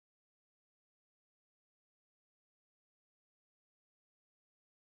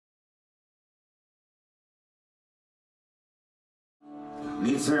And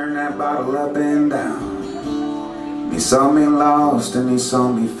he turned that bottle up and down. He saw me lost and he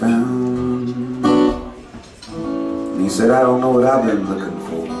saw me found. And he said, I don't know what I've been looking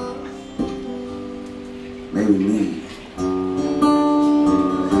for. Maybe me.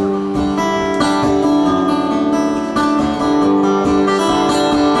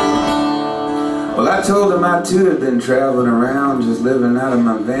 Well, I told him I too had been traveling around, just living out of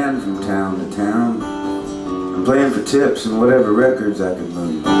my van from town to town, and playing for tips and whatever records I could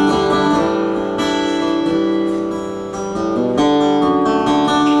move.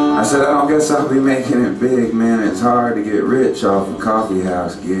 I said, I don't guess I'll be making it big, man. It's hard to get rich off a coffee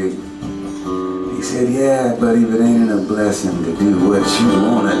house gig. He said, yeah, buddy, but ain't it a blessing to do what you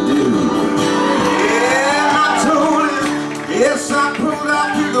want to do? Yeah, I told him, yes, I pulled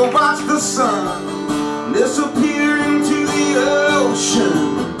out here to watch the sun disappear into the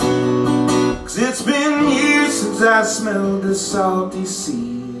ocean. 'Cause it's been years since I smelled the salty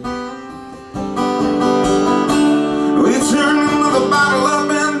sea. We turned the bottle up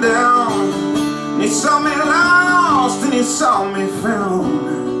and down, and he saw me lost and he saw me found.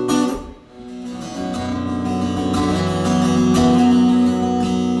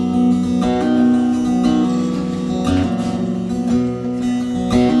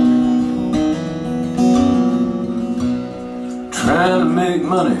 Trying to make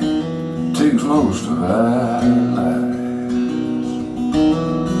money takes most of our lives.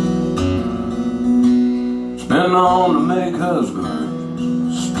 Spend on to make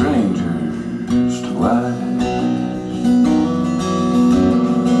husbands, strangers to wives,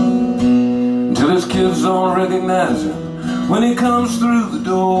 until his kids don't recognize him when he comes through the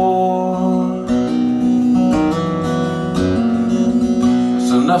door.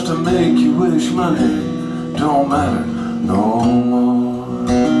 It's enough to make you wish money don't matter no more.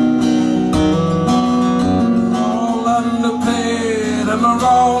 All underpaid and they're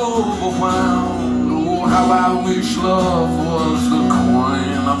all overwhelmed. Oh, how I wish love was the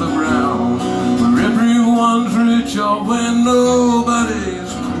coin of the ground, where everyone's rich or when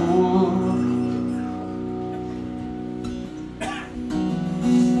nobody's poor.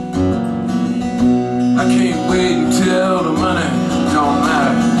 I can't wait until the money don't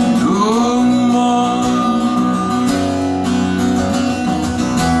matter no more.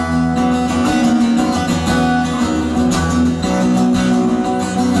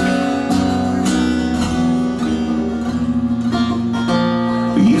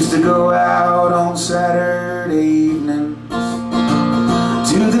 To go out on Saturday evenings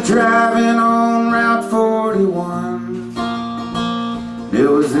to the drive-in on Route 41. It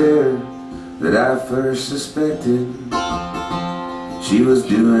was there that I first suspected she was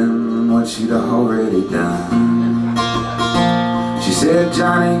doing what she'd already done. She said,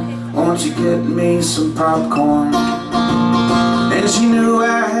 Johnny, won't you get me some popcorn? And she knew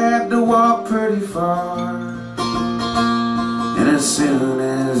I had to walk pretty far. And as soon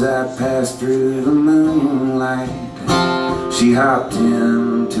as I passed through the moonlight, she hopped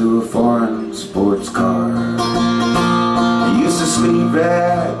into a foreign sports car. I used to sleep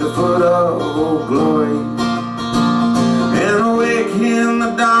at the foot of Old Glory and awake in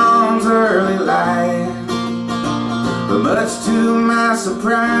the dawn's early light. But much to my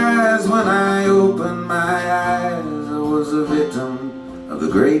surprise, when I opened my eyes, I was a victim of the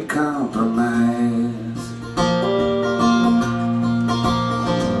great compromise.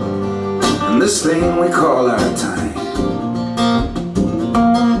 This thing we call our time.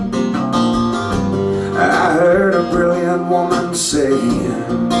 I heard a brilliant woman say,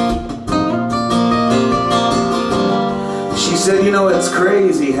 she said, you know, it's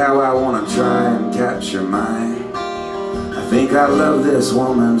crazy how I want to try and catch your mind. I think I love this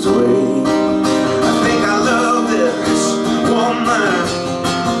woman's way. I think I love this woman,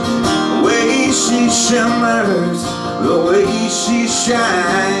 the way she shimmers, the way she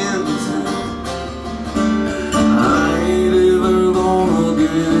shines.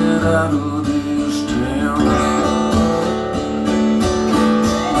 Out of this town.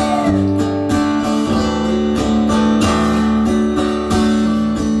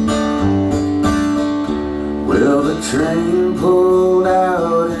 Well, the train pulled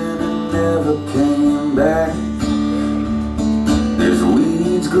out and it never came back. There's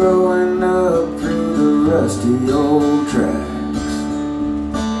weeds growing up through the rusty old tracks,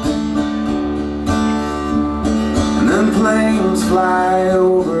 and then planes fly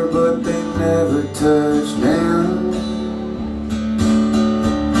over but they never touch down.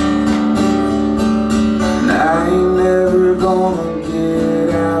 And I ain't never gonna get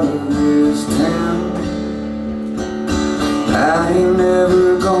out of this town. I ain't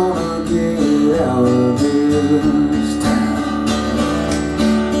never gonna get out of this town.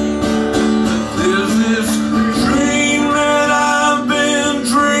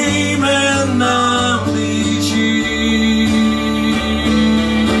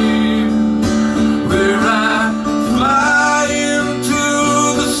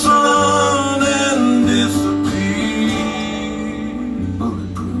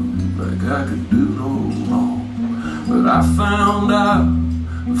 like I could do no wrong. But I found out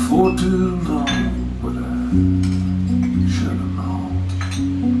before too long what I should have known.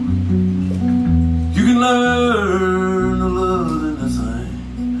 You can learn to love anything,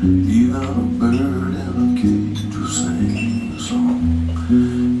 even a bird in a cage will sing a song.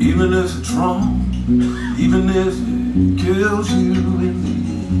 Even if it's wrong, even if it kills you in the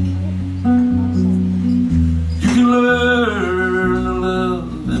end. You can learn to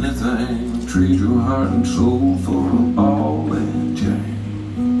love anything, trade your heart and soul for a ball and chain.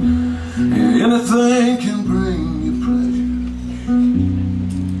 And anything can bring you pleasure,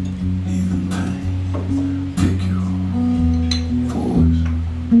 even pain. Pick your poison.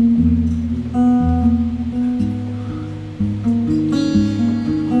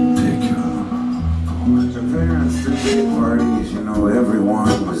 Pick your poison. The parents threw big parties, you know,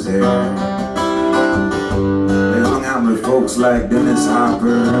 everyone was there. They hung out with folks like Dennis Hopper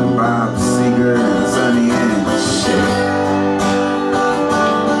and Bob Seger and Sonny and Cher.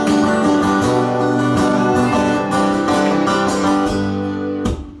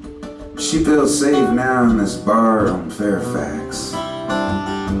 She feels safe now in this bar on Fairfax.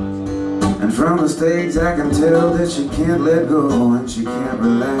 And from the stage I can tell that she can't let go and she can't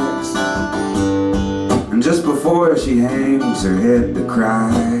relax. And just before she hangs her head to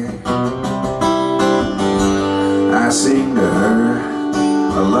cry, I sing to her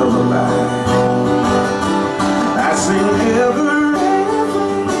a lullaby. I sing everything's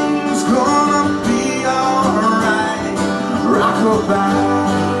gonna be alright. Rockabye.